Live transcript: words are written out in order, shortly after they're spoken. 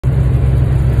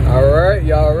right,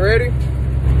 y'all ready?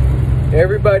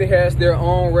 Everybody has their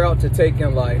own route to take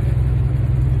in life.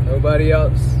 Nobody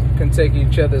else can take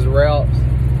each other's routes.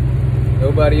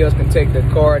 Nobody else can take the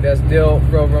card that's dealt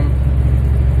from them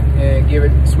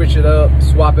and switch it up,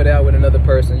 swap it out with another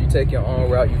person. You take your own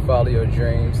route, you follow your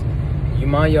dreams. You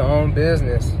mind your own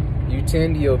business. You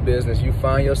tend to your business. You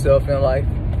find yourself in life.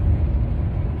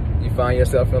 You find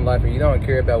yourself in life and you don't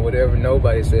care about whatever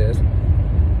nobody says.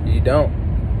 You don't.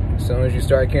 As soon as you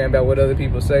start caring about what other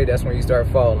people say, that's when you start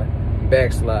falling,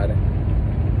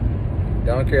 backsliding.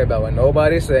 Don't care about what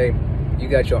nobody say. You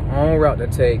got your own route to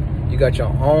take. You got your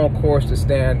own course to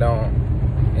stand on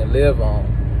and live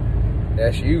on.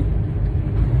 That's you.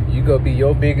 You go be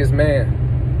your biggest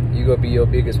man. You go be your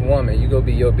biggest woman. You go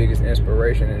be your biggest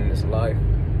inspiration in this life.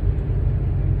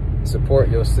 Support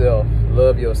yourself.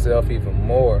 Love yourself even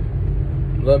more.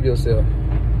 Love yourself.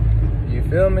 You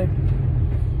feel me?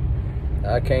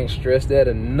 I can't stress that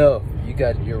enough. You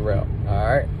got your route.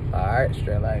 Alright? Alright,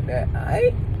 straight like that.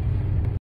 Alright?